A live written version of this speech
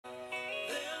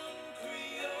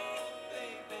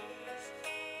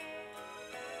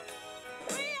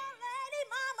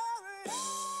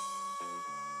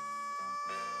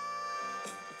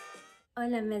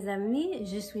Hola mes amis,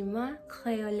 je suis moi,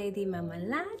 Creole Lady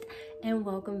Marmalade, and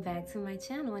welcome back to my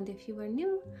channel. And if you are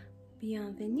new,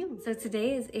 bienvenue. So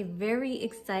today is a very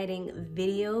exciting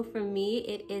video for me.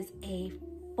 It is a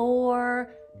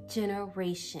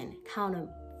 4-generation, count them,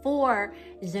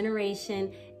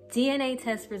 4-generation DNA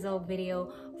test result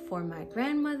video for my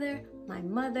grandmother, my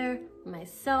mother,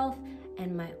 myself,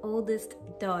 and my oldest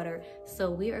daughter. So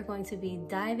we are going to be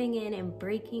diving in and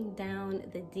breaking down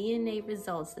the DNA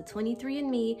results, the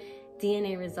 23andMe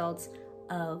DNA results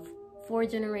of 4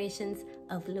 generations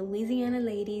of Louisiana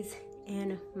ladies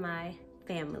in my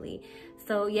family.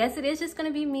 So yes, it is just going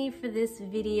to be me for this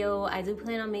video. I do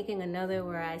plan on making another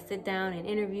where I sit down and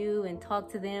interview and talk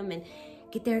to them and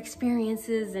get their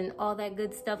experiences and all that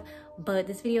good stuff. But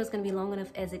this video is going to be long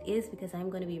enough as it is because I'm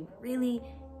going to be really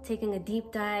taking a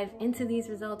deep dive into these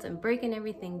results and breaking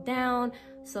everything down.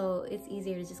 So it's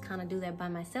easier to just kind of do that by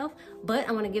myself. But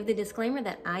I want to give the disclaimer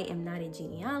that I am not a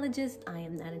genealogist. I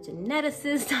am not a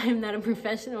geneticist. I am not a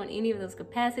professional in any of those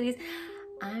capacities.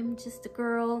 I'm just a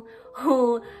girl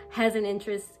who has an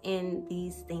interest in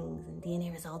these things and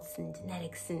DNA results and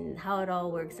genetics and how it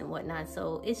all works and whatnot.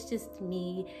 So it's just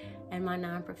me and my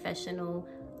non-professional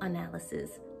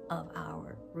analysis of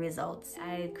our results.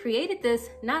 I created this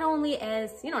not only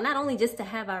as, not only just to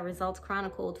have our results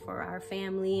chronicled for our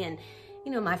family and,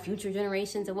 my future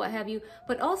generations and what have you,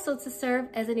 but also to serve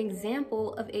as an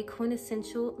example of a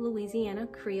quintessential Louisiana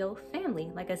Creole family.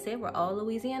 Like I said, we're all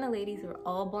Louisiana ladies. We're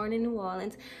all born in New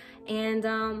Orleans. And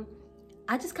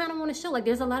I just kind of want to show, like,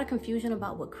 there's a lot of confusion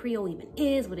about what Creole even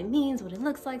is, what it means, what it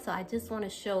looks like. So I just want to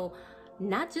show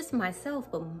not just myself,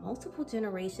 but multiple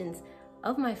generations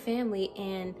of my family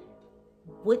and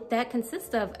what that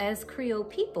consists of as Creole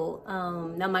people.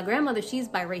 Now my grandmother, she's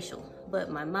biracial,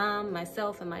 but my mom,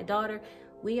 myself, and my daughter,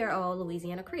 we are all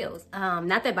Louisiana Creoles.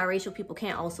 Not that biracial people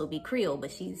can't also be Creole,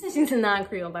 but she's a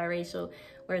non-Creole biracial,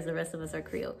 whereas the rest of us are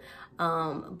Creole.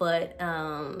 And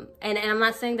I'm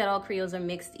not saying that all Creoles are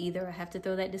mixed either. I have to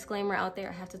throw that disclaimer out there.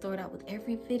 I have to throw it out with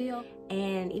every video.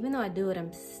 And even though I do it,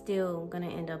 I'm still gonna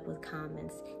end up with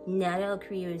comments. Not all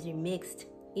Creoles are mixed.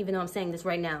 Even though I'm saying this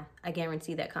right now, I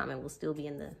guarantee that comment will still be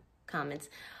in the comments.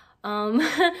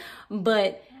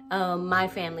 But for my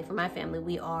family,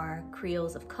 we are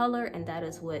Creoles of color, and that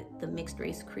is what the mixed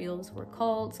race Creoles were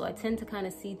called. So I tend to kind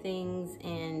of see things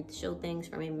and show things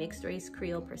from a mixed race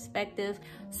Creole perspective.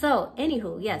 So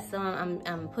anywho, yes, so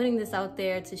I'm putting this out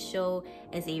there to show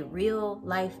as a real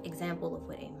life example of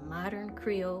what a modern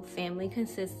Creole family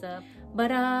consists of.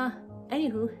 But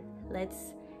anywho,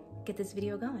 let's get this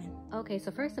video going. Okay,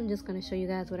 so first I'm just going to show you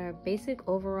guys what our basic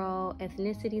overall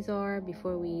ethnicities are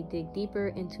before we dig deeper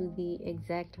into the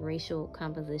exact racial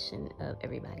composition of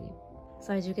everybody.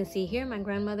 So as you can see here, my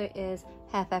grandmother is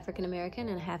half African American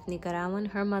and half Nicaraguan.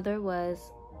 Her mother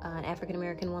was an African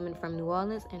American woman from New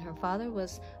Orleans, and her father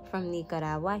was from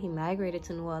Nicaragua. He migrated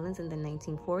to New Orleans in the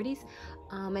 1940s.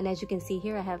 And as you can see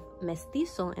here, I have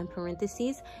mestizo in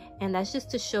parentheses, and that's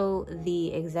just to show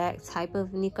the exact type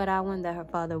of Nicaraguan that her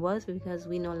father was, because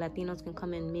we know Latinos can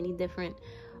come in many different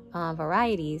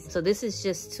varieties. So this is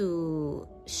just to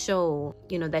show,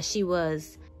 that she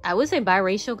was, I would say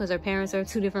biracial because her parents are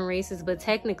 2 different races, but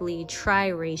technically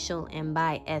triracial and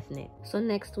bi-ethnic. So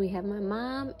next we have my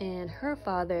mom, and her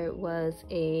father was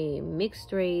a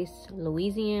mixed race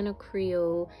Louisiana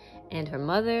Creole, and her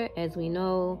mother, as we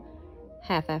know,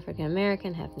 half African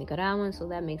American, half Nicaraguan. So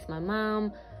that makes my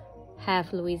mom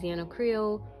half Louisiana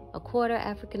Creole, a quarter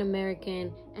African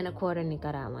American, and a quarter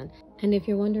Nicaraguan. And if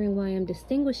you're wondering why I'm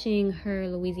distinguishing her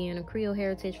Louisiana Creole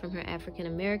heritage from her African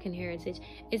American heritage,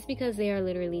 it's because they are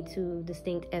literally 2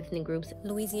 distinct ethnic groups.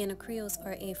 Louisiana Creoles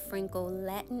are a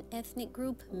Franco-Latin ethnic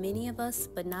group. Many of us,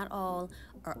 but not all,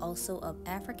 are also of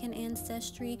African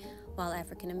ancestry, while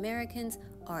African Americans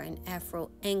are an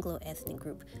Afro-Anglo ethnic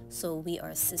group. So we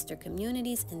are sister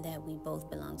communities in that we both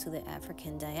belong to the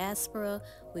African diaspora.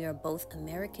 We are both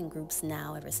American groups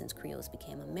now, ever since Creoles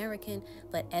became American,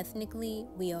 but ethnically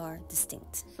we are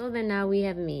distinct. So then now we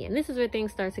have me, and this is where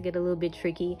things start to get a little bit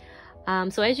tricky.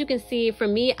 So as you can see, for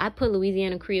me, I put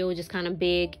Louisiana Creole just kind of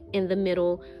big in the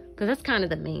middle, because that's kind of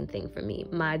the main thing for me.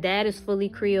 My dad is fully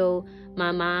Creole.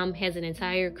 My mom has an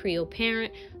entire Creole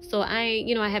parent. So I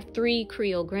have 3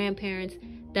 Creole grandparents.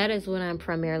 That is what I'm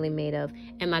primarily made of.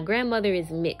 And my grandmother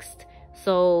is mixed.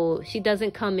 So she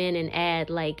doesn't come in and add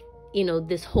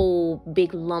this whole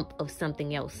big lump of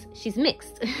something else. She's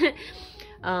mixed.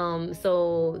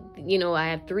 So I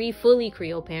have 3 fully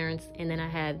Creole parents, and then I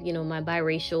have, my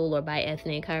biracial or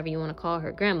bi-ethnic, however you want to call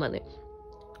her, grandmother.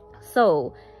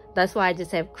 So that's why I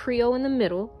just have Creole in the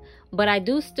middle. But I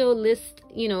do still list,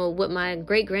 what my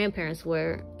great-grandparents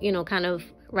were, kind of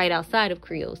right outside of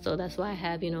Creole. So that's why I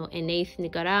have, you know, an eighth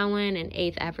Nicaraguan, an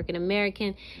eighth African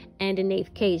American, and an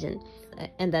eighth Cajun.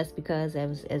 And that's because,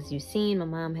 as you've seen, my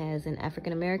mom has an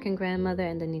African American grandmother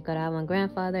and a Nicaraguan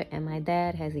grandfather, and my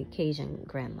dad has a Cajun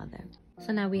grandmother.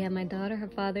 So now we have my daughter. Her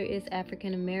father is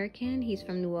African American. He's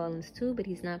from New Orleans too, but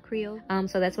he's not Creole.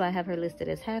 So that's why I have her listed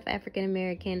as half African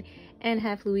American and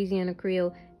half Louisiana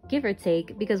Creole, give or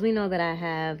take, because we know that I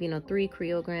have, you know, 3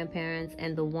 Creole grandparents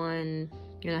and the one,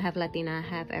 you know, half Latina,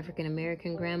 half African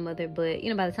American grandmother. But,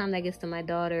 you know, by the time that gets to my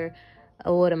daughter,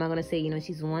 what am I going to say? You know,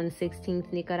 she's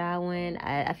 1/16 Nicaraguan.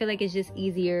 I feel like it's just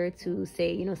easier to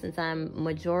say, you know, since I'm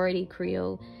majority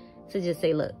Creole, to just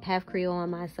say, look, half Creole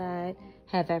on my side,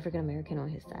 half African American on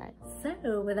his side.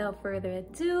 So without further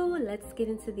ado, let's get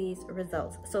into these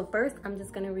results. So first, I'm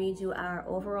just going to read you our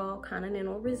overall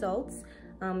Continental results,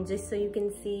 just so you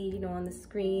can see, you know, on the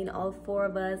screen, all 4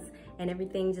 of us and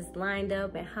everything just lined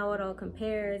up and how it all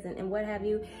compares and what have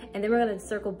you. And then we're going to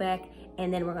circle back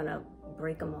and then we're going to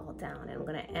break them all down, and I'm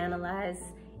going to analyze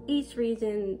each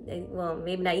region. Well,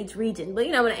 maybe not each region, but,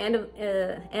 you know, I'm going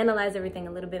to analyze everything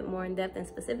a little bit more in depth and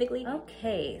specifically.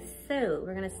 Okay, so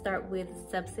we're going to start with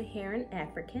sub-Saharan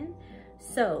African.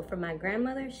 So for my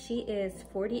grandmother, she is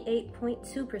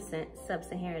 48.2%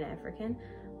 sub-Saharan African.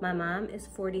 My mom is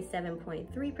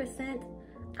 47.3%.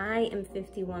 I am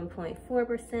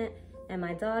 51.4%, and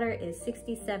my daughter is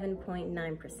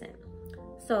 67.9%.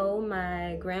 So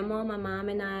my grandma, my mom,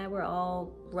 and I were all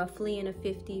roughly in a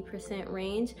 50%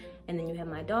 range. And then you have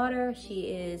my daughter. She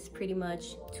is pretty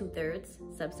much 2/3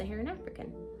 sub-Saharan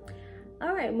African.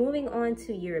 All right, moving on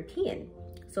to European.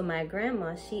 So my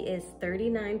grandma, she is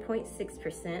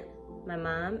 39.6%. My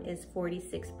mom is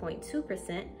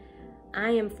 46.2%.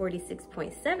 I am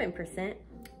 46.7%.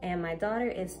 And my daughter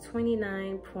is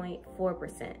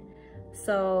 29.4%.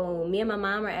 So me and my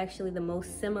mom are actually the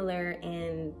most similar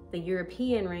in the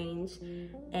European range,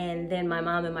 and then my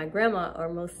mom and my grandma are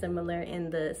most similar in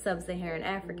the sub-Saharan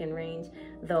African range,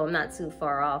 though I'm not too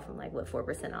far off. I'm like, what,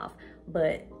 4% off?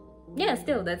 But yeah,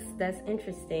 still, that's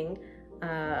interesting.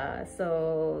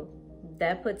 So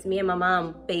that puts me and my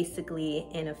mom basically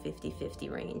in a 50-50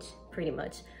 range, pretty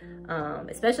much.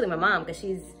 Especially my mom, because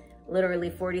she's literally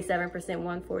 47%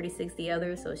 one, 46% the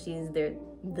other, so they're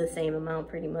the same amount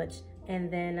pretty much.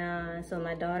 And then, so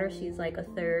my daughter, she's like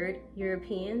 1/3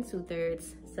 European,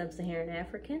 2/3 sub-Saharan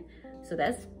African. So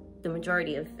that's the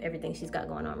majority of everything she's got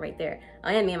going on right there.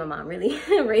 I am me and my mom, really,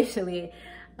 racially.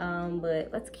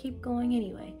 But let's keep going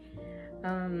anyway.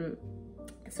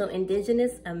 So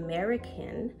Indigenous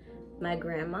American, my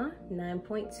grandma,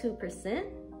 9.2%.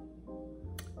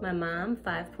 My mom,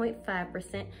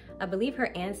 5.5%. I believe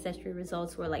her Ancestry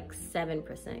results were like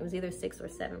 7%. It was either 6 or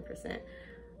 7%.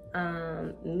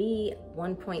 Me,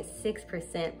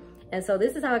 1.6%. And so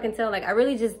this is how I can tell, like, I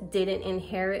really just didn't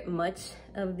inherit much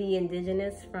of the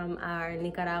indigenous from our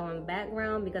Nicaraguan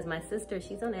background, because my sister,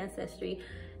 she's on Ancestry,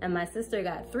 and my sister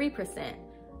got 3%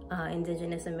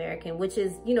 Indigenous American, which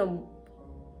is, you know,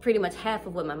 pretty much half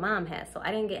of what my mom has. So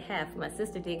I didn't get half. My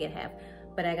sister did get half,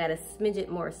 but I got a smidget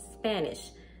more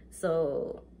Spanish.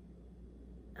 So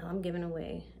I'm giving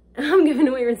away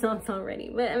results already.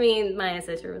 But I mean, my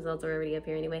Ancestry results are already up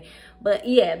here anyway. But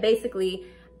yeah, basically,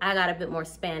 I got a bit more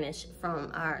Spanish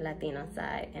from our Latino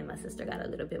side, and my sister got a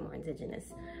little bit more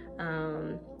Indigenous.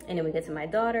 And then we get to my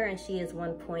daughter, and she is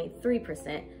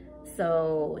 1.3%.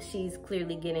 So she's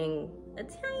clearly getting a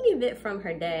tiny bit from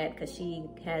her dad, because she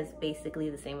has basically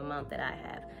the same amount that I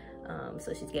have.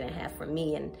 So she's getting half from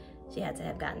me, and she had to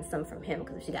have gotten some from him,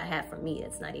 because if she got half from me,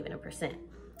 it's not even a percent.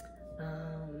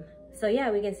 So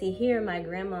yeah, we can see here my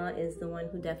grandma is the one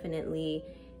who definitely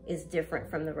is different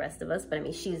from the rest of us. But I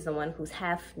mean, she's the one who's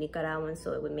half Nicaraguan,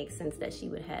 so it would make sense that she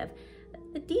would have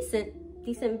a decent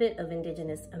bit of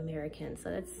Indigenous American.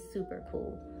 So that's super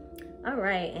cool. All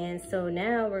right, and so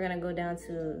now we're gonna go down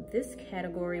to this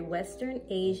category, Western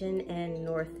Asian and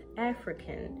North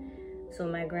African. So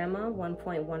my grandma,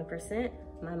 1.1%,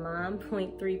 my mom,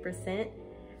 0.3%,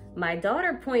 my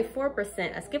daughter,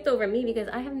 0.4%. I skipped over me because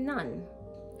I have none.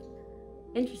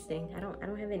 Interesting, I don't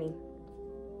have any.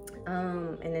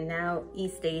 And then now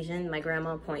East Asian, my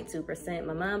grandma, 0.2%,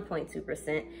 my mom,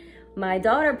 0.2%, my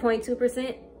daughter,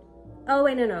 0.2%. Oh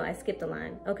wait, no, I skipped a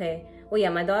line. Okay, well yeah,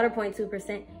 my daughter,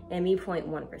 0.2%, and me,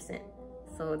 0.1%.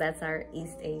 So that's our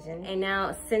East Asian. And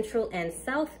now Central and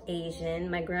South Asian,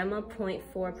 my grandma,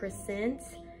 0.4%,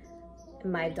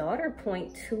 my daughter,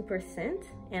 0.2%,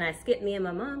 and I skipped me and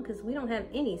my mom because we don't have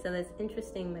any. So that's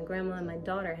interesting. My grandma and my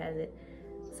daughter has it.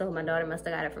 So my daughter must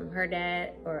have got it from her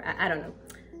dad, or I don't know.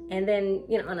 And then,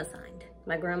 you know, unassigned.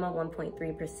 My grandma,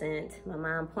 1.3%, my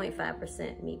mom,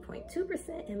 0.5%, me,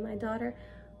 0.2%, and my daughter,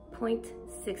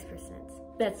 0.6%.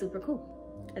 That's super cool.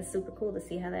 It's super cool to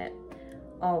see how that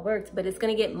all works, but it's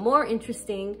gonna get more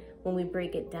interesting when we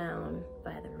break it down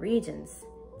by the regions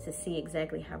to see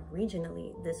exactly how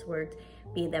regionally this worked,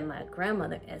 be that my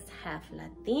grandmother is half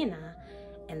Latina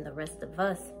and the rest of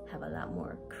us have a lot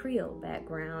more Creole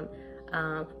background.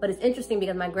 But it's interesting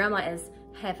because my grandma is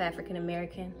half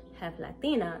African-American, half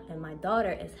Latina, and my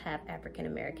daughter is half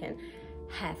African-American,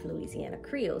 half Louisiana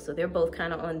Creole. So they're both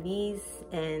kind of on these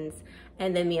ends.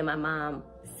 And then me and my mom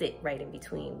sit right in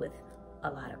between with a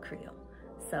lot of Creole.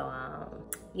 So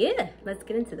yeah, let's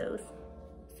get into those.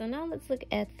 So now let's look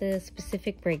at the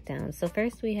specific breakdown. So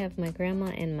first we have my grandma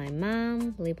and my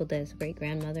mom labeled as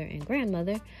great-grandmother and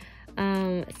grandmother.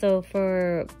 So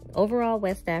for overall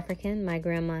West African, my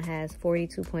grandma has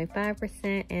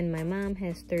 42.5% and my mom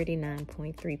has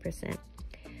 39.3%.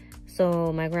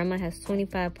 So my grandma has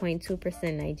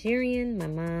 25.2% Nigerian, my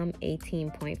mom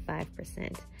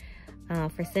 18.5%.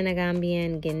 For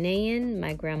Senegambian Ghanaian,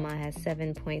 my grandma has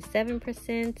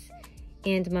 7.7%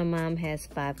 and my mom has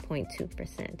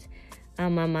 5.2%.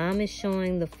 My mom is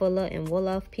showing the Fula and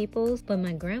Wolof peoples, but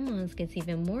my grandma's gets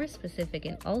even more specific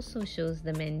and also shows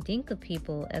the Mandinka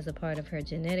people as a part of her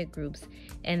genetic groups.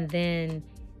 And then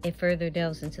it further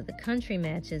delves into the country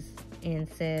matches and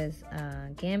says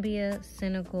Gambia,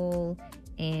 Senegal,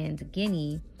 and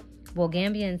Guinea. Well,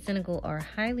 Gambia and Senegal are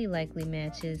highly likely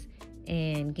matches,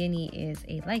 and Guinea is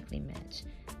a likely match.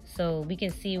 So we can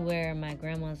see where my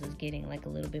grandma's is getting like a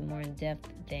little bit more in depth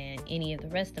than any of the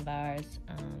rest of ours,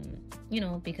 you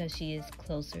know, because she is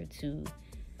closer to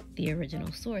the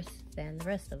original source than the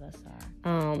rest of us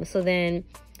are. So then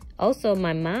also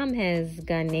my mom has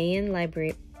Ghanaian,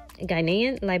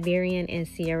 Liberian, and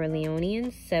Sierra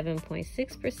Leonean,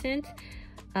 7.6%.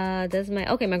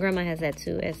 My grandma has that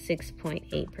too at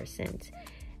 6.8%.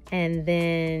 And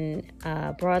then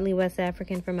broadly West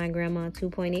African for my grandma,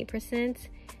 2.8%.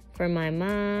 For my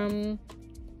mom,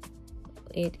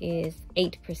 it is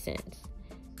 8%.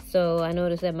 So I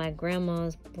noticed that my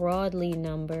grandma's broadly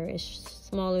number is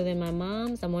smaller than my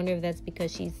mom's. I wonder if that's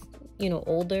because she's, you know,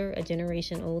 older, a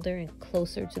generation older and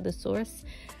closer to the source.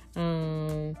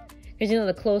 Because, you know,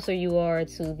 the closer you are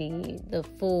to the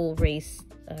full race,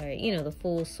 you know, the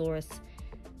full source,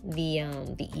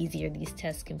 the easier these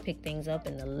tests can pick things up,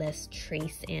 and the less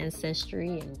trace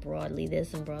ancestry and broadly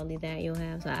this and broadly that you'll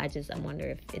have. So I wonder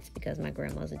if it's because my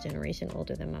grandma's a generation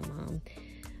older than my mom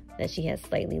that she has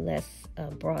slightly less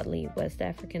broadly West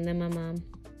African than my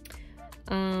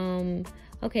mom.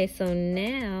 Okay, so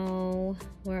now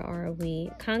where are we?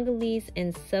 Congolese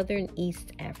and Southern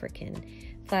East African,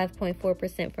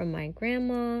 5.4% from my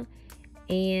grandma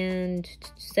and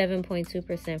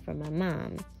 7.2% from my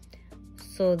mom.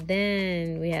 So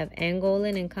then we have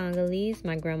Angolan and Congolese,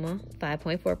 my grandma,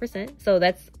 5.4%. So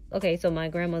that's, okay, so my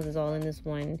grandma's is all in this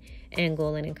one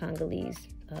Angolan and Congolese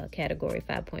category,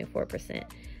 5.4%.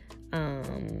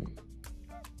 And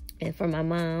for my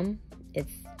mom,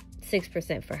 it's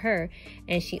 6% for her.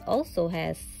 And she also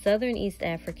has Southern East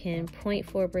African,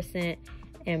 0.4%,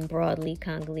 and broadly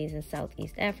Congolese and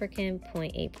Southeast African,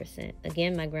 0.8%.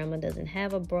 Again, my grandma doesn't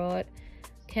have a broad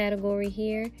category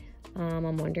here.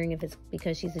 I'm wondering if it's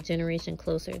because she's a generation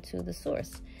closer to the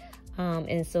source.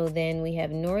 And so then we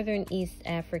have Northern East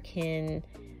African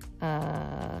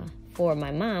for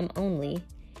my mom only,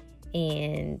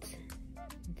 and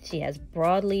she has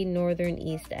broadly Northern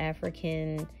East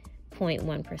African,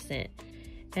 0.1%.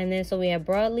 And then so we have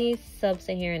broadly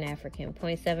Sub-Saharan African,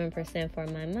 0.7% for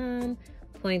my mom,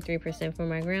 0.3% for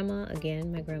my grandma.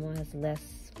 Again, my grandma has less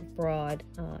broad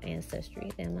ancestry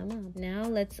than my mom. Now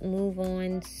let's move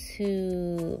on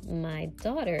to my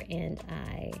daughter and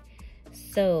I.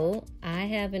 So I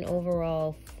have an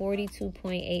overall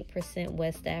 42.8%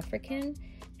 West African,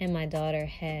 and my daughter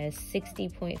has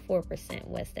 60.4%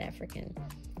 West African.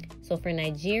 So for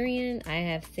Nigerian, I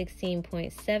have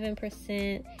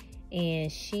 16.7%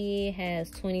 and she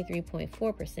has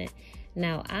 23.4%.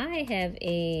 Now, I have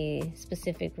a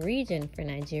specific region for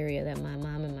Nigeria that my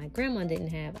mom and my grandma didn't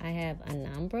have. I have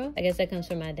Anambra. I guess that comes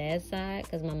from my dad's side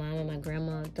because my mom and my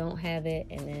grandma don't have it.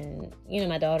 And then, you know,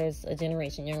 my daughter's a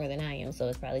generation younger than I am, so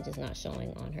it's probably just not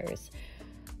showing on hers.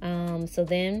 So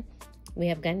then we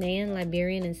have Ghanaian,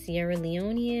 Liberian, and Sierra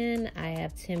Leonean. I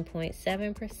have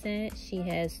 10.7%. She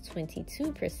has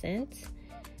 22%.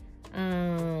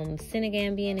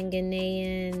 Senegambian and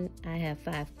Ghanaian, I have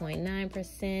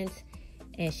 5.9%.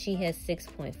 And she has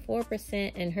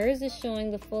 6.4%, and hers is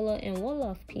showing the Fula and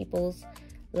Wolof peoples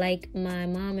like my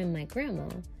mom and my grandma.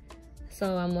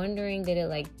 So I'm wondering, did it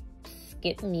like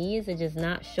skip me? Is it just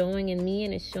not showing in me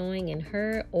and it's showing in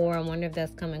her? Or I wonder if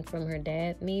that's coming from her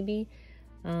dad maybe.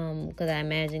 because I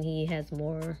imagine he has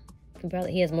more.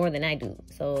 He has more than I do,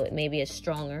 so maybe it's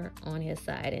stronger on his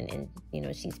side, and you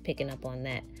know, she's picking up on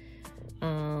that.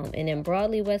 And then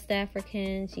broadly West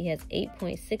African, she has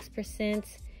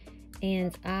 8.6%,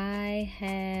 and I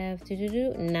have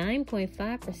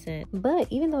 9.5%. But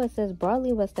even though it says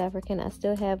broadly West African, I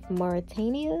still have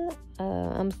Mauritania.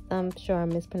 I'm sure I'm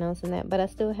mispronouncing that, but I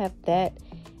still have that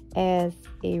as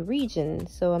a region,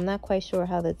 so I'm not quite sure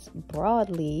how that's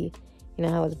broadly. You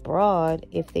know how it's broad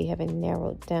if they haven't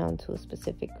narrowed down to a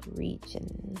specific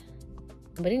region.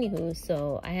 But anywho,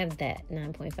 so I have that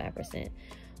 9.5%.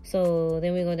 So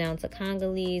then we go down to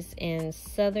Congolese and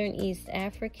Southern East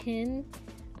African.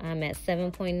 I'm at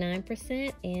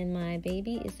 7.9%, and my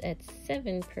baby is at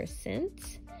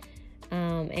 7%.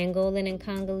 Angolan and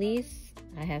Congolese,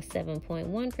 I have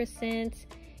 7.1%.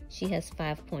 She has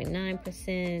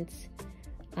 5.9%.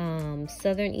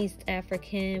 Southern East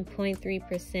African,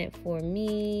 0.3% for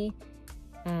me.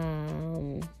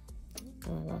 Oh, I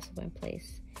lost my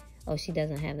place. Oh, she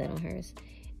doesn't have that on hers.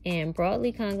 And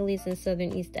broadly Congolese and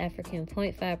Southern East African,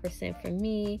 0.5% for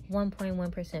me,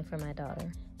 1.1% for my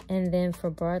daughter. And then for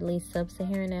broadly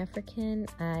Sub-Saharan African,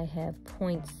 I have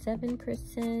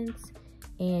 0.7%,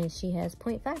 and she has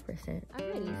 0.5%.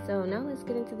 Alrighty, so now let's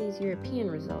get into these European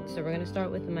results. So we're gonna start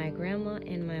with my grandma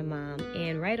and my mom.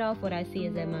 And right off, what I see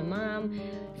is that my mom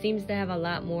seems to have a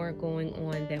lot more going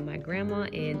on than my grandma.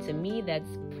 And to me,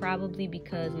 that's probably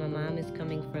because my mom is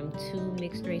coming from two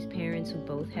mixed race parents who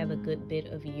both have a good bit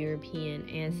of European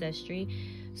ancestry.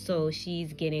 So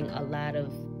she's getting a lot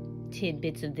of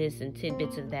tidbits of this and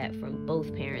tidbits of that from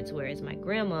both parents. Whereas my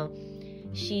grandma,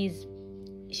 she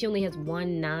only has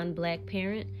one non-black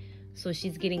parent, so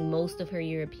she's getting most of her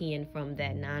European from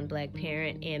that non-black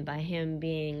parent, and by him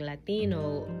being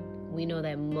Latino, we know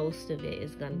that most of it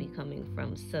is going to be coming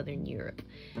from Southern Europe.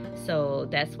 So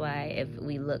that's why if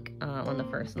we look on the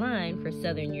first line for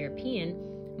Southern European,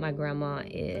 my grandma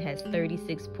has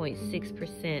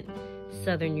 36.6%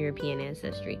 Southern European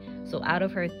ancestry. So out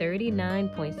of her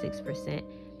 39.6%,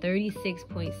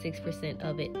 36.6%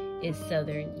 of it is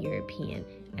Southern European.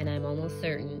 And I'm almost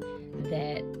certain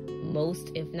that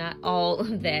most, if not all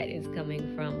of that, is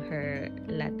coming from her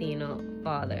Latino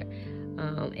father.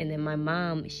 And then my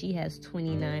mom, she has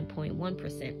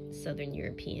 29.1% Southern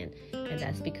European. And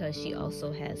that's because she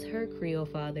also has her Creole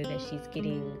father that she's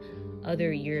getting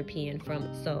other European from.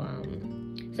 So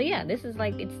yeah, this is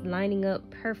like, it's lining up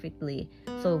perfectly.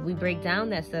 So if we break down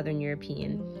that Southern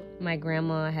European, my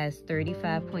grandma has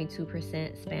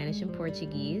 35.2% Spanish and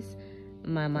Portuguese.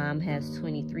 My mom has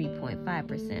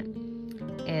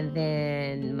 23.5%. And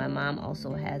then my mom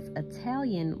also has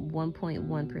Italian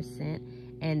 1.1%.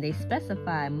 And they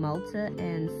specify Malta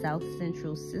and South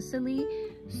Central Sicily.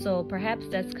 So perhaps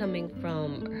that's coming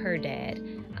from her dad.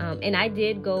 And I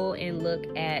did go and look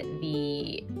at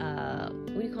the,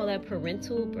 what do you call that,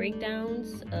 parental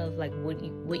breakdowns of like what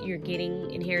you're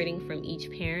inheriting from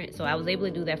each parent. So I was able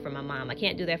to do that for my mom. I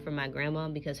can't do that for my grandma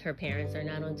because her parents are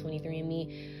not on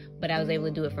 23andMe. But I was able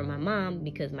to do it for my mom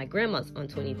because my grandma's on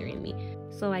 23andMe.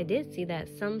 So I did see that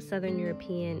some Southern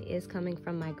European is coming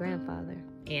from my grandfather.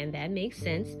 And that makes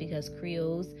sense because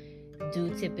Creoles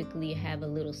do typically have a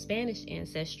little Spanish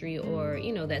ancestry, or,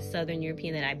 you know, that Southern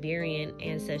European, that Iberian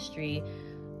ancestry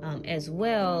as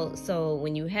well. So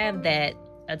when you have that,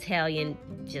 Italian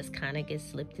just kind of gets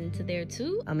slipped into there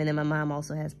too. And then my mom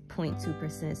also has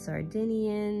 0.2%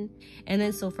 Sardinian. And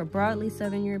then so for broadly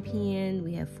Southern European,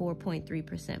 we have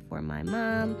 4.3% for my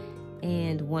mom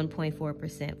and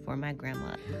 1.4% for my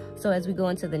grandma. So as we go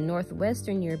into the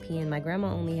Northwestern European, my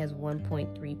grandma only has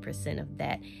 1.3% of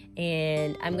that.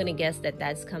 And I'm gonna guess that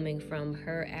that's coming from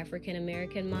her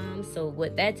African-American mom. So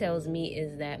what that tells me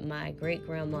is that my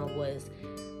great-grandma was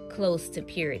close to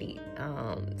purity.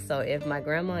 So if my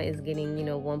grandma is getting,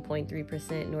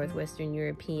 1.3% Northwestern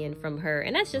European from her,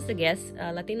 and that's just a guess,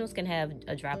 Latinos can have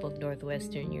a drop of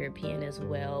Northwestern European as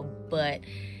well, but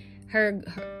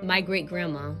my great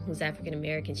grandma, who's African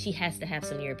American, she has to have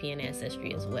some European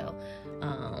ancestry as well.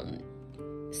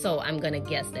 So I'm gonna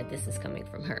guess that this is coming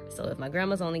from her. So if my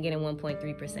grandma's only getting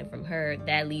 1.3% from her,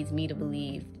 that leads me to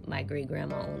believe my great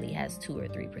grandma only has 2 or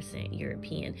 3%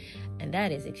 European, and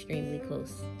that is extremely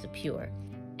close to pure.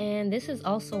 And this is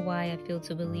also why I feel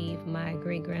to believe my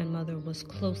great grandmother was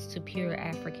close to pure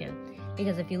African,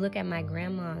 because if you look at my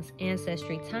grandma's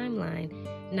ancestry timeline,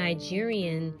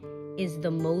 Nigerian is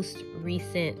the most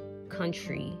recent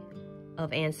country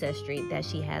of ancestry that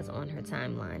she has on her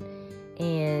timeline.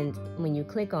 And when you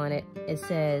click on it, it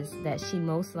says that she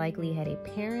most likely had a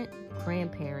parent,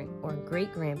 grandparent, or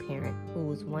great-grandparent who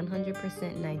was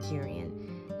 100% Nigerian.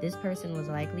 this person was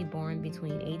likely born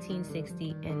between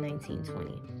 1860 and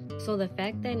 1920. So the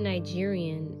fact that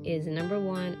Nigerian is number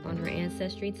 1 on her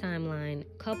Ancestry timeline,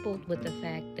 coupled with the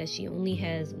fact that she only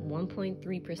has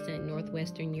 1.3%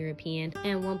 Northwestern European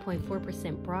and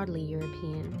 1.4% broadly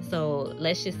European. So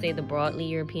let's just say the broadly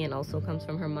European also comes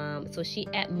from her mom. So she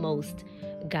at most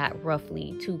got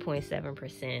roughly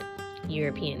 2.7%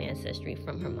 European ancestry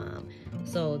from her mom.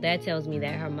 So that tells me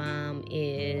that her mom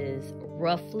is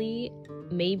roughly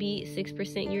maybe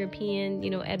 6% European,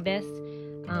 at best.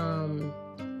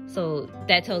 So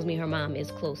that tells me her mom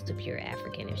is close to pure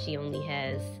African if she only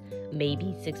has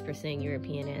maybe 6%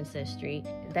 European ancestry.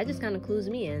 That just kind of clues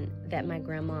me in that my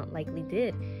grandma likely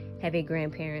did have a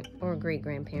grandparent or a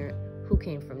great-grandparent who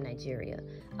came from Nigeria.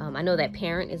 I know that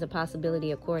parent is a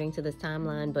possibility according to this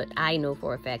timeline, but I know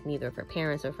for a fact neither of her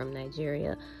parents are from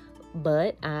Nigeria.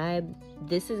 But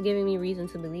this is giving me reason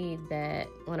to believe that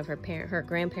one of her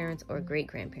grandparents or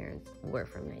great-grandparents were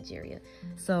from Nigeria.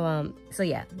 So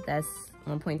yeah, that's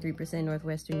 1.3%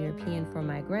 Northwestern European for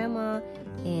my grandma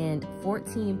and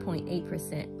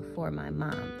 14.8% for my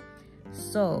mom.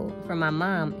 So for my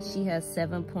mom, she has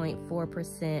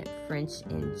 7.4% French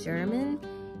and German.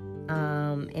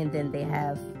 And then they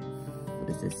have, what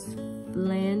is this,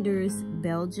 Flanders,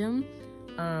 Belgium,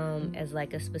 as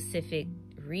like a specific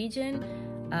region.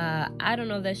 I don't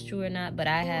know if that's true or not, but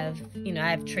I have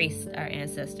traced our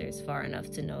ancestors far enough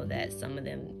to know that some of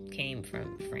them came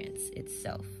from France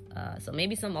itself. So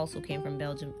maybe some also came from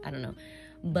Belgium. I don't know.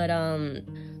 But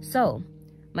so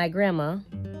my grandma,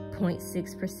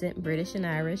 0.6% British and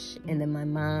Irish, and then my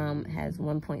mom has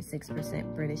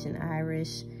 1.6% British and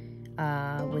Irish,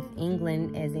 with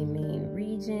England as a main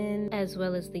region, as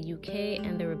well as the UK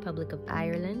and the Republic of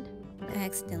Ireland. I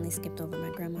accidentally skipped over my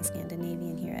grandma's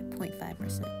Scandinavian here at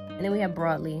 0.5%. And then we have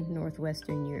broadly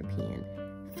Northwestern European,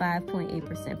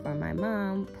 5.8% for my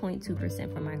mom,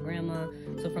 0.2% for my grandma.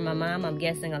 So for my mom, I'm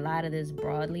guessing a lot of this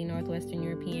broadly Northwestern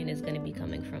European is going to be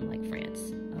coming from like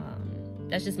France.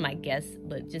 That's just my guess,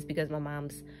 but just because my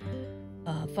mom's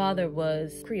father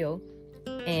was Creole,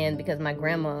 and because my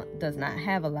grandma does not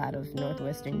have a lot of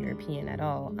Northwestern European at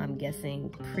all, I'm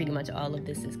guessing pretty much all of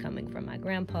this is coming from my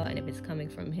grandpa. And if it's coming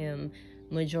from him,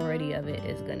 majority of it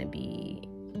is going to be,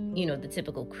 the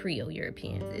typical Creole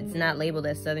Europeans. It's not labeled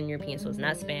as Southern European, so it's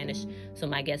not Spanish. So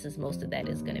my guess is most of that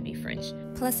is going to be French.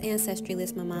 Plus Ancestry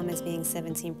lists my mom as being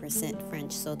 17%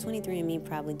 French, so 23andMe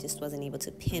probably just wasn't able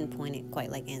to pinpoint it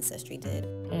quite like Ancestry did.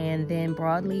 And then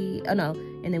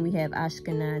and then we have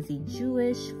Ashkenazi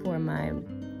Jewish for my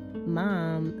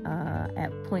mom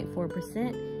at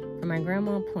 0.4%, for my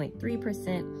grandma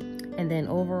 0.3%, and then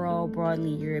overall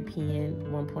broadly European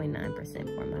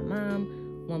 1.9% for my mom,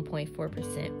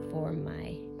 1.4% for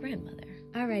my grandmother.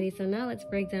 Alrighty, so now let's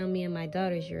break down me and my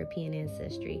daughter's European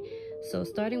ancestry. So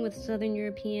starting with Southern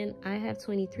European, I have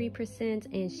 23%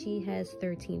 and she has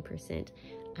 13%.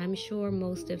 I'm sure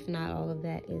most, if not all of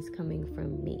that, is coming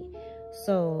from me.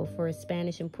 So for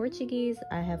Spanish and Portuguese,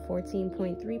 I have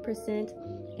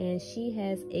 14.3% and she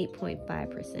has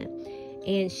 8.5%.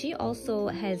 And she also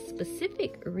has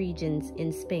specific regions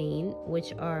in Spain,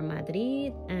 which are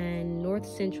Madrid and North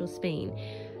Central Spain.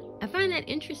 I find that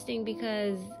interesting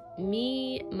because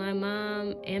me, my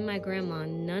mom, and my grandma,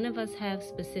 none of us have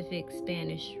specific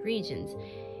Spanish regions.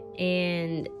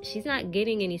 And she's not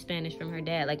getting any Spanish from her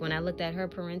dad. Like when I looked at her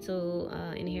parental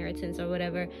inheritance or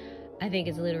whatever, I think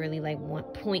it's literally like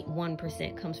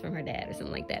 1.1% comes from her dad or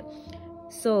something like that.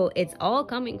 So it's all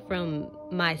coming from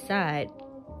my side.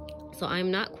 So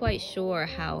I'm not quite sure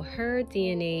how her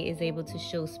DNA is able to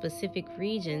show specific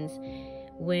regions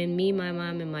when me, my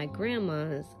mom, and my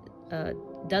grandma's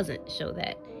doesn't show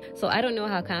that. So I don't know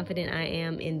how confident I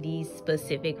am in these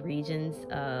specific regions.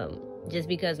 Just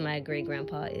because my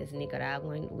great-grandpa is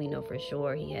Nicaraguan, we know for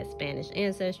sure he has Spanish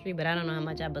ancestry, but I don't know how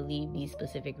much I believe these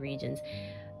specific regions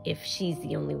if she's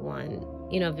the only one,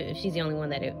 if she's the only one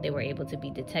that they were able to be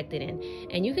detected in.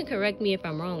 And you can correct me if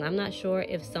I'm wrong. I'm not sure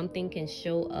if something can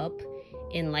show up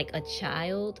in like a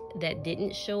child that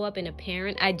didn't show up in a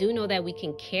parent. I do know that we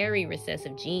can carry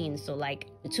recessive genes. So like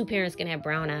the two parents can have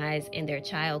brown eyes and their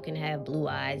child can have blue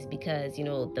eyes because,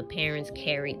 the parents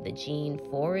carried the gene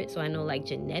for it. So I know like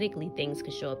genetically things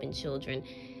could show up in children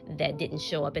that didn't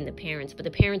show up in the parents, but the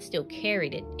parents still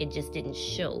carried it. It just didn't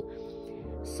show.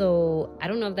 So I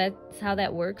don't know if that's how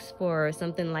that works for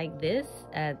something like this.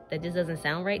 That just doesn't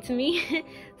sound right to me.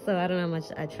 So I don't know how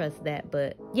much I trust that.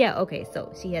 But yeah, okay.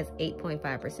 So she has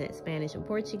 8.5% Spanish and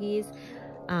Portuguese.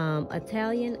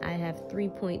 Italian, I have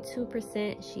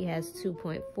 3.2%. She has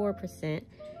 2.4%.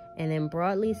 And then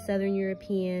broadly Southern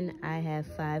European, I have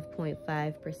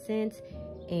 5.5%.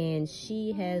 and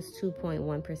she has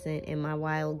 2.1%, and my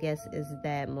wild guess is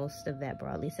that most of that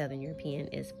broadly Southern European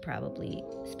is probably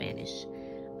Spanish.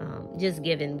 Just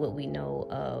given what we know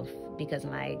of, because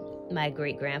my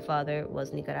great-grandfather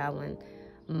was Nicaraguan.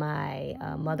 My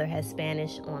mother has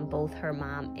Spanish on both her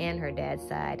mom and her dad's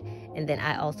side, and then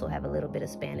I also have a little bit of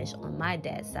Spanish on my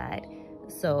dad's side.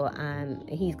 So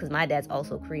because my dad's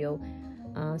also Creole,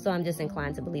 so I'm just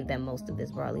inclined to believe that most of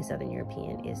this broadly Southern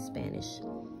European is Spanish.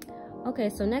 Okay,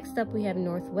 so next up we have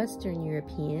Northwestern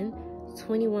European,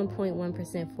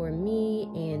 21.1% for me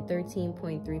and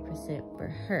 13.3% for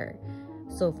her.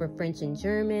 So for French and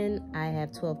German, I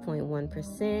have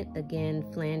 12.1%. Again,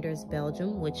 Flanders,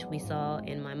 Belgium, which we saw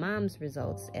in my mom's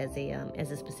results as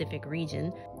a specific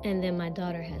region. And then my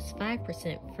daughter has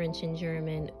 5% French and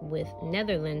German with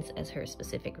Netherlands as her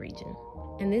specific region.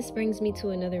 And this brings me to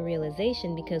another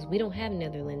realization, because we don't have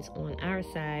Netherlands on our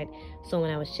side. So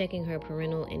when I was checking her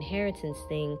parental inheritance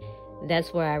thing,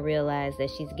 that's where I realized that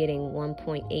she's getting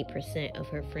 1.8% of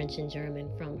her French and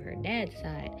German from her dad's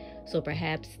side. So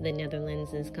perhaps the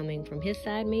Netherlands is coming from his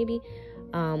side, maybe.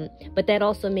 But that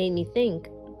also made me think,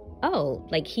 oh,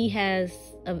 like he has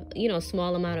a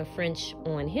small amount of French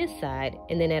on his side.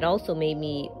 And then that also made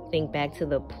me think back to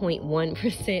the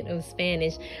 0.1% of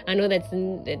Spanish. I know that's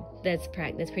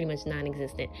pretty much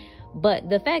non-existent. But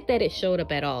the fact that it showed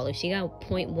up at all, if she got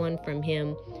 0.1 from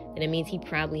him, then it means he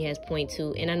probably has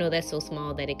 0.2. And I know that's so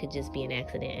small that it could just be an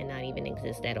accident and not even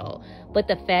exist at all. But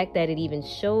the fact that it even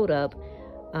showed up,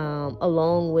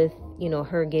 along with,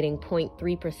 her getting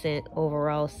 0.3%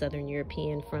 overall Southern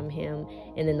European from him,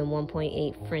 and then the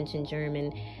 1.8 French and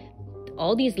German,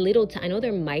 all these little, I know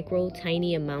they're micro,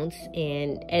 tiny amounts,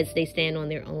 and as they stand on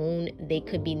their own, they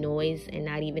could be noise and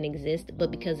not even exist.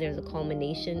 But because there's a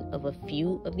culmination of a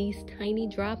few of these tiny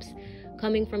drops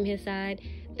coming from his side,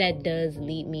 that does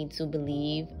lead me to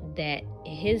believe that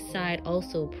his side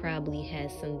also probably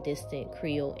has some distant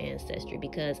Creole ancestry,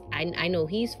 because I know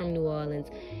he's from New Orleans.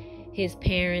 His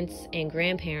parents and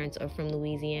grandparents are from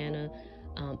Louisiana.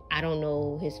 I don't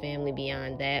know his family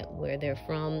beyond that, where they're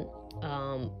from.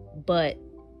 But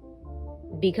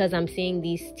because I'm seeing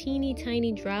these teeny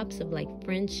tiny drops of like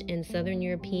French and Southern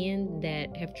European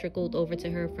that have trickled over to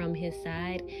her from his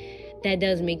side, that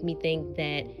does make me think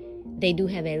that they do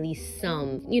have at least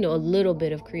some, a little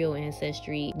bit of Creole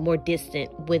ancestry more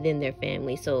distant within their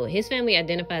family. So his family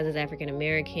identifies as African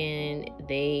American.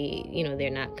 They're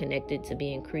not connected to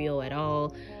being Creole at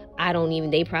all.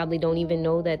 They probably don't even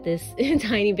know that this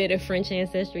tiny bit of French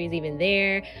ancestry is even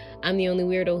there. I'm the only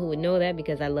weirdo who would know that,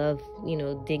 because I love,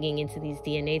 digging into these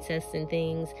DNA tests and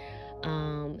things.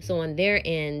 So on their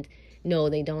end, no,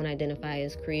 they don't identify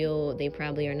as Creole. They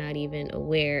probably are not even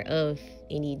aware of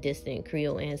any distant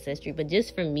Creole ancestry. But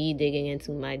just from me digging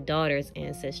into my daughter's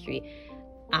ancestry,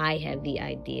 I have the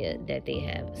idea that they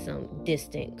have some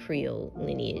distant Creole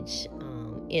lineage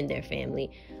in their family.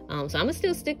 So I'm going to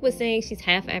still stick with saying she's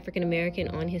half African American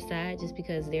on his side, just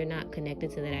because they're not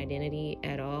connected to that identity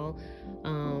at all.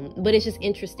 But it's just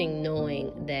interesting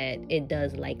knowing that it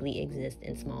does likely exist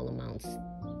in small amounts,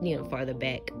 farther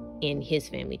back in his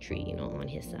family tree, on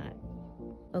his side.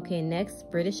 Okay, next,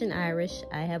 British and Irish.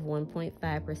 I have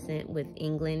 1.5% with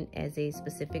England as a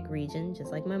specific region,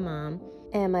 just like my mom.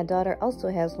 And my daughter also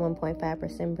has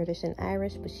 1.5% British and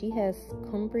Irish, but she has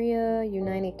Cumbria,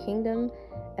 United Kingdom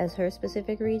as her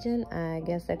specific region. I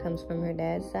guess that comes from her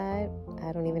dad's side.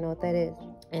 I don't even know what that is.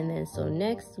 And then so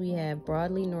next we have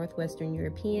broadly Northwestern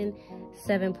European,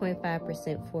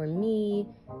 7.5% for me,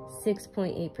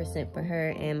 6.8% for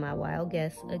her, and my wild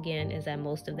guess again is that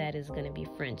most of that is going to be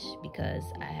French, because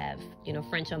I have,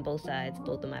 French on both sides.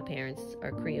 Both of my parents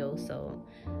are Creole, so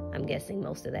I'm guessing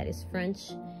most of that is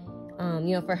French.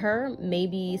 For her,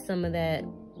 maybe some of that,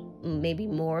 maybe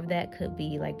more of that could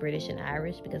be like British and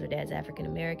Irish, because her dad's African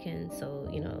American. So,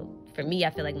 for me, I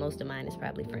feel like most of mine is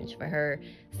probably French. For her,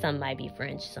 some might be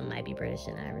French, some might be British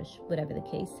and Irish, whatever the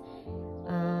case.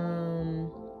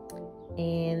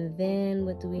 And then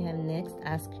what do we have next?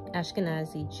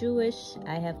 Ashkenazi Jewish.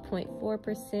 I have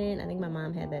 0.4%. I think my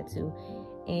mom had that too.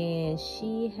 And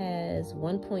she has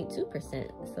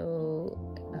 1.2%. So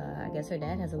I guess her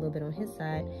dad has a little bit on his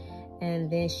side.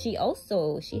 And then she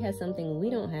has something we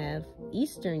don't have,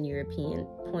 Eastern European,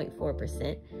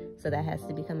 0.4%. So that has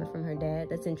to be coming from her dad.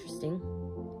 That's interesting.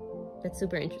 That's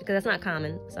super interesting, because that's not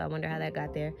common. So I wonder how that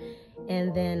got there.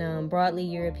 And then broadly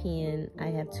European, I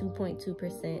have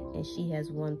 2.2%, and she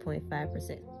has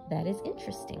 1.5%. that is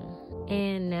interesting.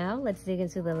 And now let's dig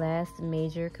into the last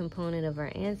major component of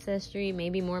our ancestry,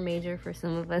 maybe more major for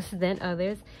some of us than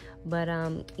others. But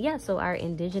yeah, so our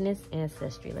indigenous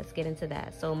ancestry, let's get into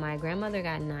that. So my grandmother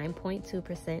got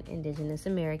 9.2% indigenous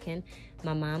American.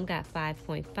 My mom got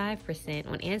 5.5%.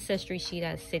 On Ancestry, she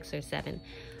got 6 or 7.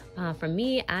 For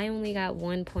me, I only got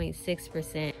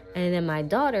 1.6%. And then my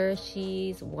daughter,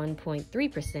 she's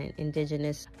 1.3%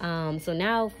 indigenous. So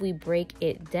now if we break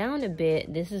it down a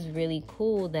bit, this is really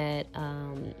cool that,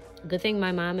 good thing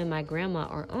my mom and my grandma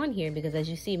are on here, because as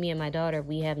you see, me and my daughter,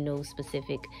 we have no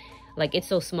specific, like, it's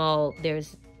so small,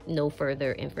 there's no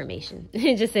further information.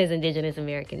 It just says indigenous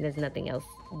American. There's nothing else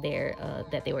there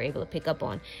that they were able to pick up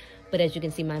on. But as you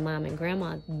can see, my mom and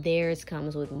grandma, theirs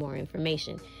comes with more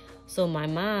information. So my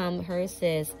mom, hers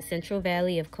says Central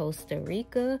Valley of Costa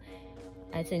Rica.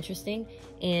 That's interesting.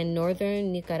 And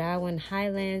Northern Nicaraguan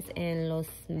Highlands and Los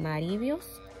Maribios.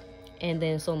 And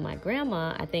then so my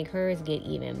grandma, I think hers get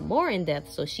even more in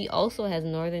depth. So she also has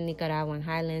Northern Nicaraguan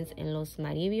Highlands and Los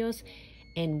Maribios.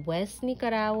 And West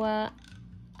Nicaragua,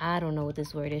 I don't know what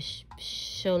this word is,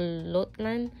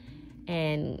 Xolotlan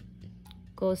and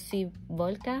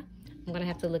Cocibolca. I'm gonna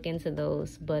have to look into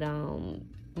those, but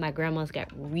my grandma's got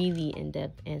really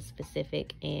in-depth and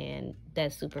specific, and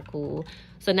that's super cool.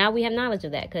 So now we have knowledge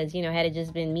of that, because, you know, had it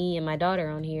just been me and my daughter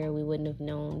on here, we wouldn't have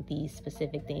known these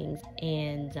specific things.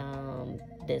 And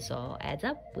this all adds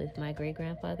up with my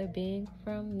great-grandfather being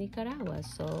from Nicaragua.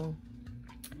 So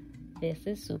this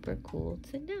is super cool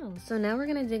to know. So now we're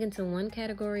gonna dig into one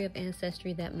category of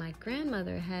ancestry that my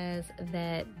grandmother has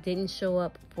that didn't show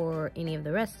up for any of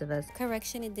the rest of us.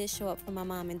 Correction, it did show up for my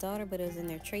mom and daughter, but it was in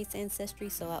their trace ancestry,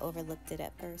 so I overlooked it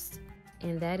at first.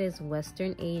 And that is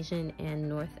Western Asian and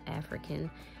North African,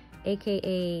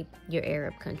 aka your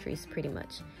Arab countries, pretty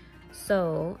much.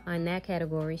 So on that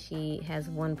category, she has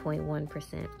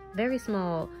 1.1%. Very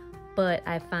small, but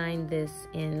I find this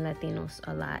in Latinos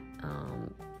a lot.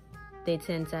 They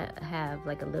tend to have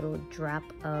like a little drop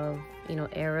of, you know,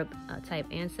 Arab type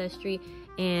ancestry.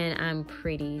 And I'm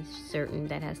pretty certain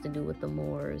that has to do with the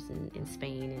Moors in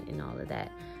Spain and all of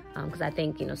that. Because I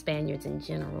think, you know, Spaniards in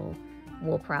general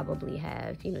will probably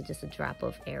have, you know, just a drop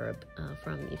of Arab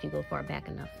from if you go far back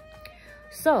enough.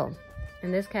 So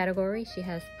in this category, she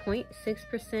has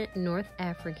 0.6% North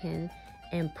African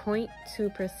and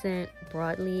 0.2%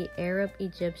 broadly Arab,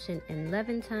 Egyptian, and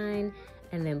Levantine,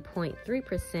 and then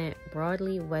 0.3%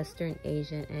 broadly Western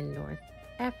Asian and North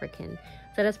African.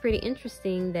 So that's pretty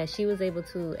interesting that she was able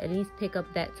to at least pick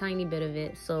up that tiny bit of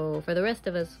it. So for the rest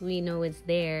of us, we know it's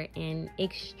there in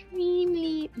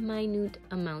extremely minute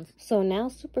amounts. So now,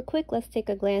 super quick, let's take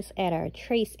a glance at our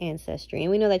trace ancestry.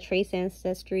 And we know that trace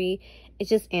ancestry is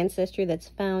just ancestry that's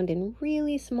found in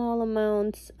really small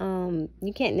amounts.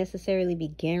 You can't necessarily be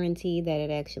guaranteed that it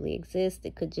actually exists.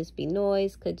 It could just be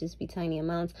noise, could just be tiny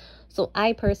amounts. So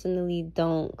I personally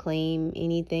don't claim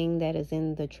anything that is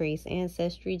in the trace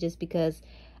ancestry, just because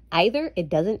either it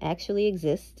doesn't actually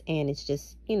exist and it's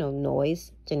just, you know,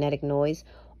 noise, genetic noise,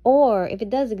 or if it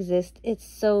does exist, it's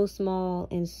so small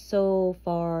and so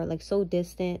far, like so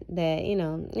distant that, you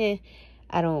know,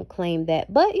 I don't claim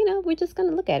that. But, you know, we're just going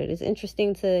to look at it. It's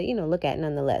interesting to, you know, look at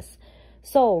nonetheless.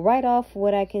 So right off,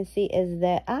 what I can see is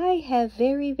that I have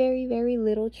very, very, very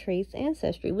little trace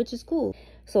ancestry, which is cool.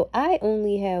 So I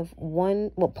only have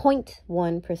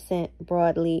 0.1%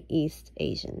 broadly East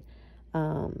Asian.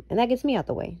 And that gets me out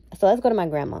the way. So let's go to my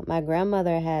grandma. My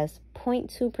grandmother has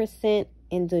 0.2%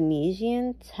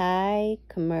 Indonesian, Thai,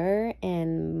 Khmer,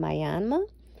 and Myanmar.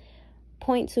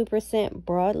 0.2%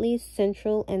 broadly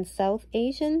Central and South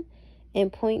Asian,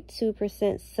 and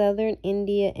 0.2% Southern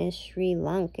India and Sri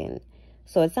Lankan.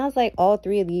 So it sounds like all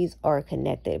three of these are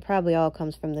connected. It probably all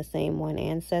comes from the same one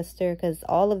ancestor, because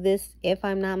all of this, if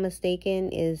I'm not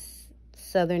mistaken, is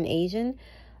Southern Asian.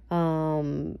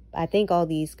 I think all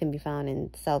these can be found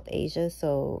in South Asia,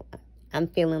 so I'm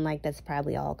feeling like that's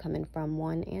probably all coming from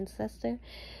one ancestor.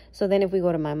 So then if we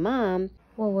go to my mom,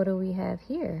 well, what do we have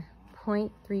here?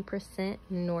 0.3%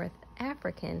 North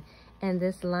African, and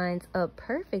this lines up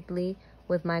perfectly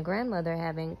with my grandmother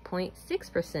having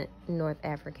 0.6% North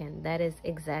African. That is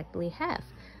exactly half.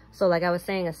 So like I was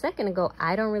saying a second ago,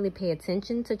 I don't really pay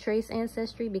attention to trace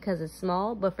ancestry because it's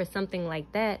small, but for something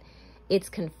like that, it's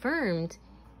confirmed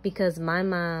because my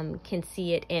mom can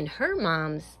see it in her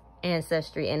mom's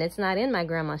ancestry, and it's not in my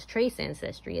grandma's trace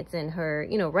ancestry. It's in her,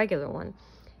 you know, regular one.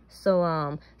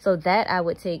 So so that I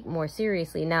would take more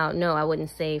seriously. Now, no, I wouldn't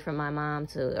say for my mom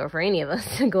to, or for any of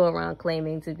us to go around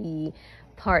claiming to be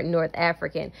part North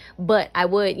African, but I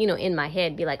would, you know, in my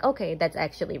head be like, okay, that's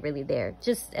actually really there,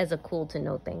 just as a cool to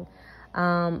know thing.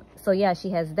 So yeah, she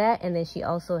has that, and then she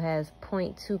also has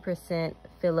 0.2%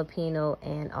 Filipino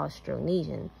and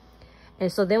Austronesian.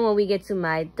 And so then when we get to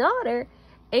my daughter,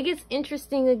 it gets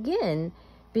interesting again,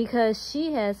 because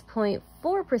she has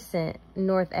 0.4%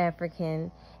 North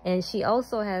African, and she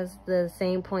also has the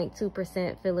same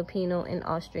 0.2% Filipino and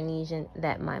Austronesian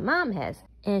that my mom has.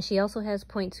 And she also has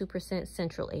 0.2%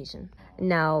 Central Asian.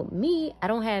 Now, me, I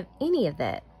don't have any of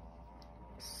that.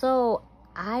 So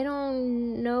I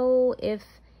don't know if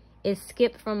it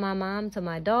skipped from my mom to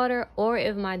my daughter, or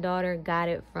if my daughter got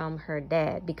it from her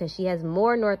dad, because she has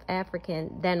more North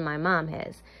African than my mom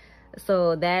has.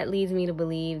 So that leads me to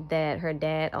believe that her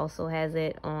dad also has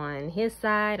it on his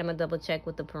side. I'm gonna double check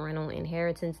with the parental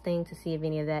inheritance thing to see if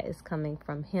any of that is coming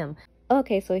from him.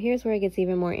 Okay, so here's where it gets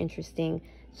even more interesting.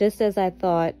 Just as I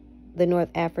thought, the North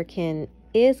African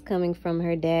is coming from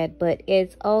her dad, but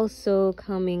it's also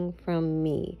coming from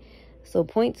me. So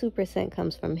 0.2%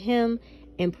 comes from him,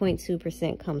 and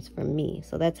 0.2% comes from me.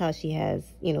 So that's how she has,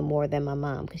 you know, more than my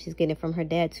mom, because she's getting it from her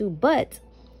dad too. But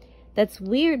that's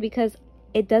weird, because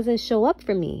it doesn't show up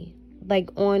for me. Like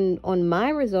on my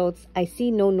results, I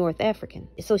see no North African.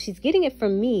 So she's getting it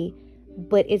from me,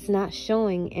 but it's not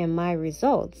showing in my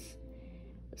results.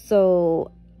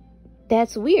 So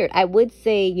that's weird. I would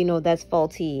say, you know, that's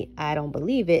faulty. I don't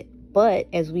believe it. But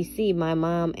as we see, my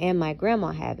mom and my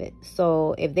grandma have it.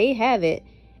 So if they have it,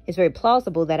 it's very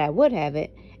plausible that I would have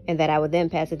it, and that I would then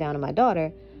pass it down to my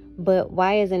daughter. But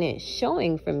why isn't it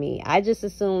showing for me? I just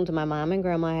assumed my mom and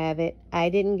grandma have it. I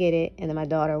didn't get it. And then my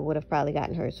daughter would have probably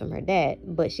gotten hers from her dad.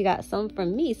 But she got some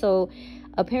from me. So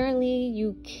apparently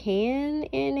you can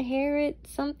inherit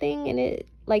something, and it,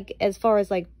 like, as far as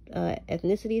like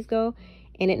ethnicities go,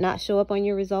 and it not show up on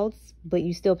your results, but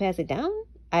you still pass it down.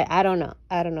 I don't know.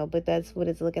 I don't know. But that's what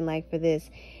it's looking like for this.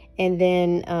 And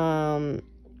then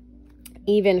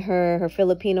even her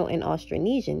Filipino and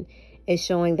Austronesian is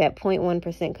showing that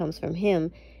 0.1% comes from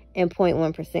him and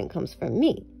 0.1% comes from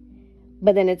me.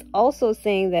 But then it's also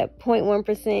saying that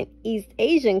 0.1% East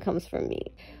Asian comes from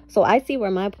me. So I see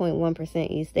where my 0.1%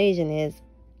 East Asian is.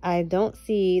 I don't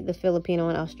see the Filipino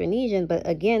and Austronesian, but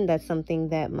again, that's something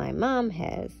that my mom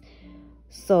has.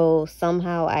 So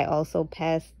somehow I also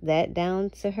passed that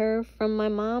down to her from my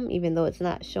mom, even though it's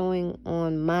not showing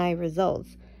on my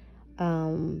results.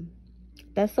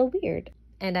 That's so weird.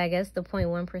 And I guess the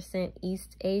 0.1%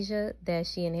 East Asia that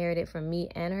she inherited from me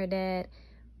and her dad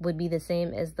would be the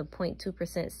same as the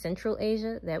 0.2% Central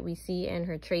Asia that we see in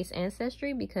her trace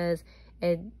ancestry, because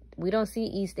we don't see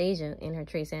East Asia in her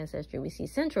trace ancestry. We see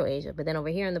Central Asia. But then over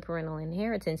here in the parental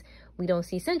inheritance, we don't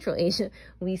see Central Asia.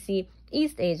 We see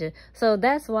East Asia. So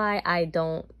that's why I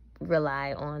don't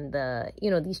rely on the,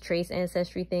 you know, these trace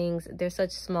ancestry things. They're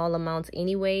such small amounts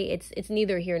anyway. It's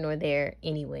neither here nor there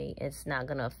anyway. It's not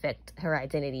gonna affect her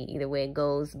identity either way it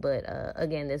goes. But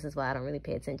again, this is why I don't really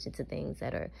pay attention to things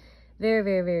that are very,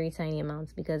 very, very tiny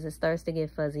amounts, because it starts to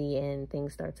get fuzzy and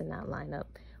things start to not line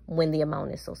up when the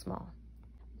amount is so small.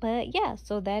 But yeah,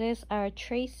 so that is our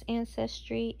trace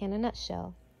ancestry in a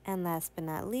nutshell. And last but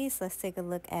not least, let's take a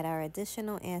look at our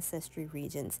additional ancestry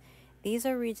regions. These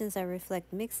are regions that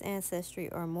reflect mixed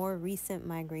ancestry or more recent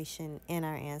migration in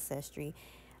our ancestry.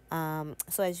 So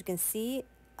as you can see,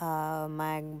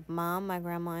 my mom, my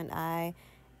grandma, and I,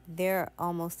 they're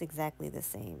almost exactly the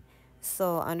same.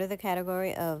 So under the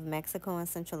category of Mexico and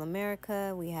Central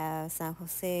America, we have San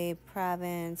Jose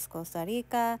Province, Costa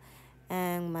Rica,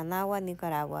 and Managua,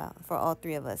 Nicaragua, for all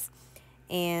three of us.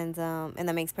 And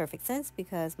that makes perfect sense,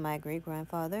 because my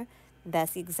great-grandfather,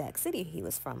 that's the exact city he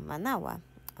was from, Managua.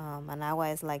 Managua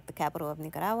is like the capital of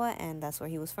Nicaragua, and that's where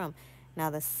he was from. Now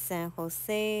the San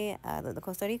Jose, the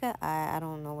Costa Rica, I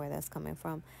don't know where that's coming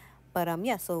from. But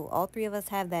yeah, so all three of us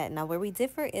have that. Now where we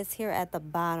differ is here at the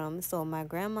bottom. So my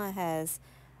grandma has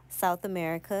South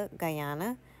America,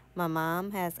 Guyana. My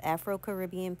mom has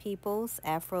Afro-Caribbean peoples,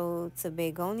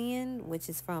 Afro-Tobagonian, which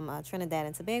is from Trinidad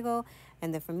and Tobago.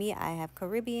 And then for me, I have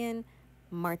Caribbean,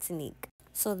 Martinique.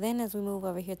 So then as we move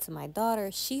over here to my daughter,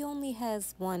 she only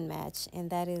has one match, and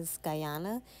that is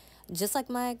Guyana, just like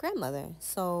my grandmother.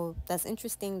 So that's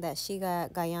interesting that she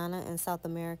got Guyana and South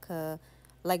America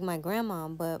like my grandma,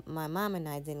 but my mom and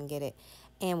I didn't get it.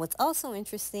 And what's also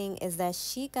interesting is that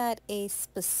she got a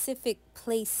specific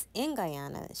place in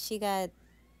Guyana. She got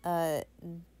the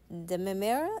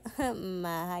Memera,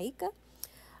 Mahaika.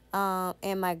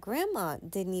 And my grandma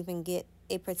didn't even get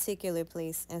a particular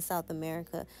place in South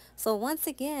America. So once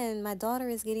again, my daughter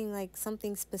is getting like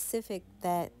something specific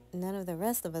that none of the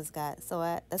rest of us got. So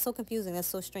that's so confusing. That's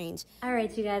so strange. All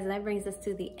right, you guys, and that brings us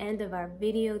to the end of our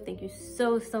video. Thank you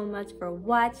so much for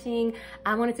watching.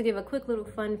 I wanted to give a quick little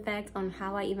fun fact on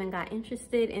how I even got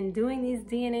interested in doing these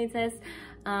DNA tests.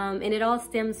 And it all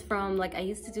stems from, like, I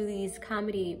used to do these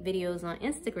comedy videos on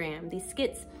Instagram, these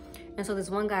skits. And so this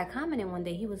one guy commented one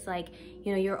day, he was like,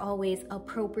 you know, you're always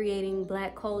appropriating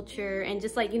Black culture and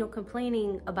just like, you know,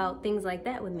 complaining about things like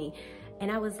that with me.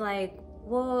 And I was like,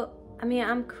 well, I mean,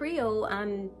 I'm Creole,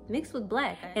 I'm mixed with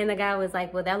Black. And the guy was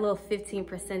like, well, that little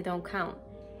 15% don't count.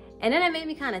 And then it made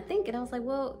me kind of think, and I was like,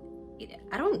 well,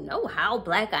 I don't know how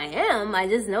Black I am. I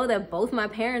just know that both my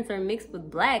parents are mixed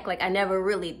with Black. Like, I never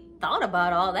really thought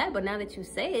about all that, but now that you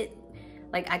say it,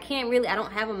 like, I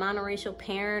don't have a monoracial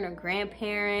parent or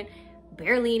grandparent,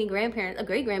 barely any grandparents,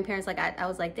 great-grandparents. Like, I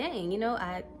was like, dang, you know,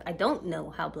 I don't know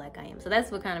how Black I am. So that's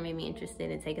what kind of made me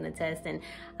interested in taking the test. And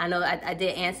I know I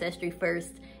did Ancestry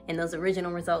first, and those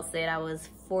original results said I was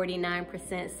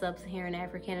 49% sub-Saharan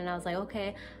African, and I was like,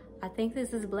 okay, I think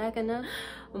this is Black enough.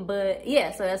 But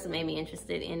yeah, so that's what made me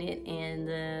interested in it.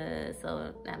 And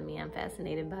so, I mean, I'm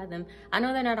fascinated by them. I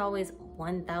know they're not always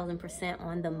 1000%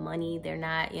 on the money. They're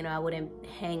not, you know, I wouldn't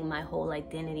hang my whole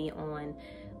identity on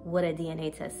what a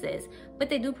DNA test says, but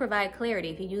they do provide clarity.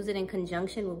 If you use it in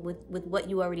conjunction with what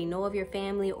you already know of your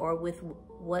family, or with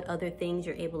what other things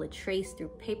you're able to trace through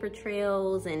paper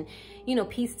trails and, you know,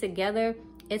 piece together,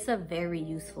 it's a very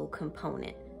useful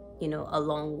component, you know,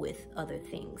 along with other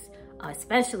things,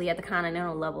 especially at the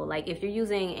continental level. Like, if you're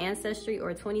using Ancestry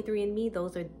or 23andMe,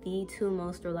 those are the two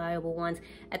most reliable ones.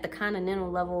 At the continental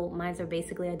level, mines are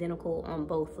basically identical on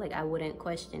both. Like, I wouldn't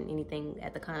question anything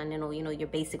at the continental, you know, your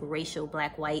basic racial,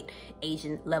 Black, white,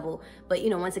 Asian level. But, you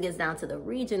know, once it gets down to the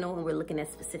regional and we're looking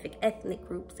at specific ethnic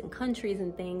groups and countries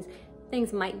and things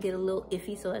might get a little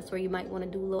iffy. So that's where you might want to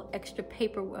do a little extra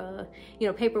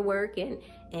paperwork and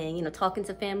you know, talking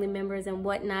to family members and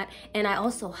whatnot. And I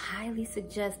also highly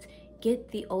suggest get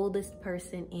the oldest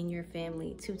person in your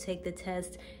family to take the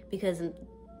test, because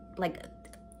like,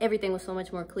 everything was so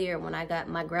much more clear when I got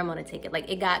my grandma to take it. Like,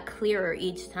 it got clearer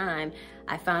each time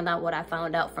I found out what I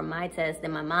found out from my test,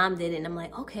 and my mom did it, and I'm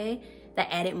like, okay, that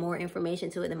added more information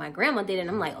to it than my grandma did. And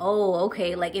I'm like, oh,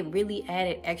 okay, like, it really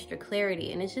added extra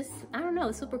clarity. And it's just, I don't know,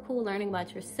 it's super cool learning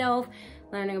about yourself,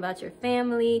 learning about your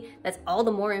family. That's all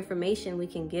the more information we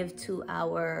can give to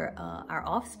our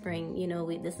offspring. You know,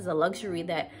 this is a luxury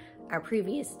that our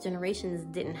previous generations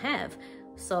didn't have.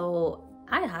 So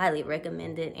I highly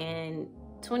recommend it. And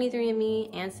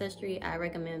 23andMe, Ancestry, I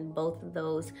recommend both of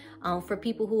those for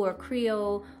people who are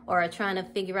Creole or are trying to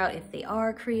figure out if they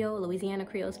are Creole, Louisiana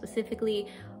Creole specifically,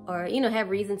 or, you know, have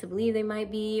reason to believe they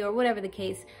might be, or whatever the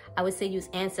case. I would say use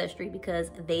Ancestry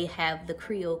because they have the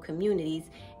Creole communities,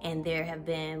 and there have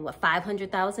been, what,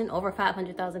 over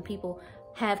 500,000 people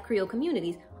have Creole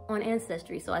communities on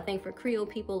Ancestry. So I think for Creole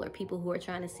people, or people who are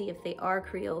trying to see if they are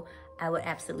Creole, I would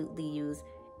absolutely use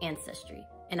Ancestry.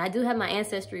 And I do have my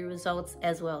Ancestry results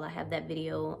as well. I have that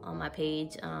video on my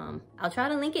page. I'll try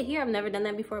to link it here. I've never done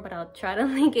that before, but I'll try to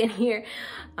link it here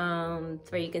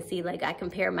where you can see, like, I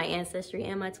compare my Ancestry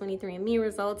and my 23andMe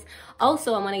results.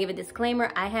 Also, I want to give a disclaimer.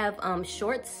 I have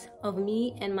shorts of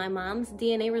me and my mom's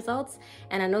DNA results.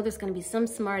 And I know there's going to be some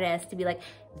smart ass to be like,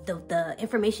 the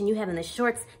information you have in the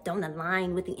shorts don't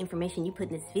align with the information you put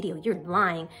in this video. You're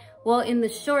lying. Well, in the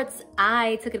shorts,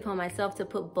 I took it upon myself to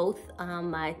put both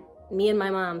me and my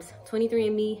mom's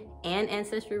 23andMe and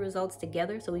Ancestry results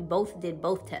together. So we both did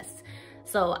both tests.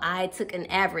 So I took an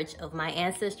average of my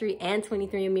Ancestry and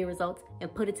 23andMe results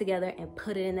and put it together and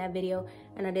put it in that video.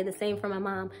 And I did the same for my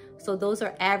mom. So those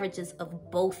are averages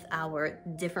of both our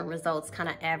different results kind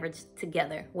of averaged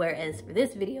together. Whereas for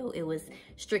this video, it was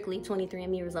strictly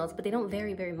 23andMe results, but they don't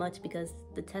vary very much because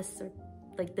the tests are,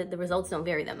 like, the results don't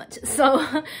vary that much.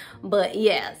 So, but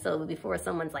yeah, so before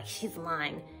someone's like, she's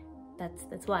lying,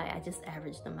 that's why I just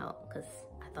averaged them out, because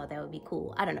I thought that would be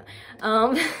cool. I don't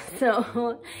know.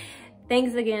 So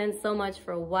thanks again so much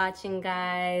for watching,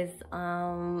 guys.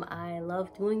 I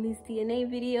love doing these DNA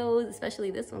videos,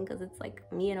 especially this one, because it's like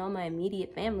me and all my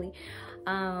immediate family.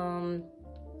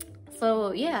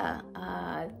 So yeah,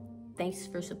 thanks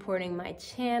for supporting my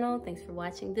channel. Thanks for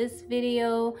watching this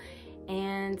video,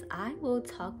 and I will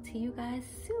talk to you guys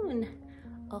soon.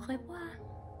 Au revoir.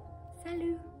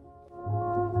 Salut.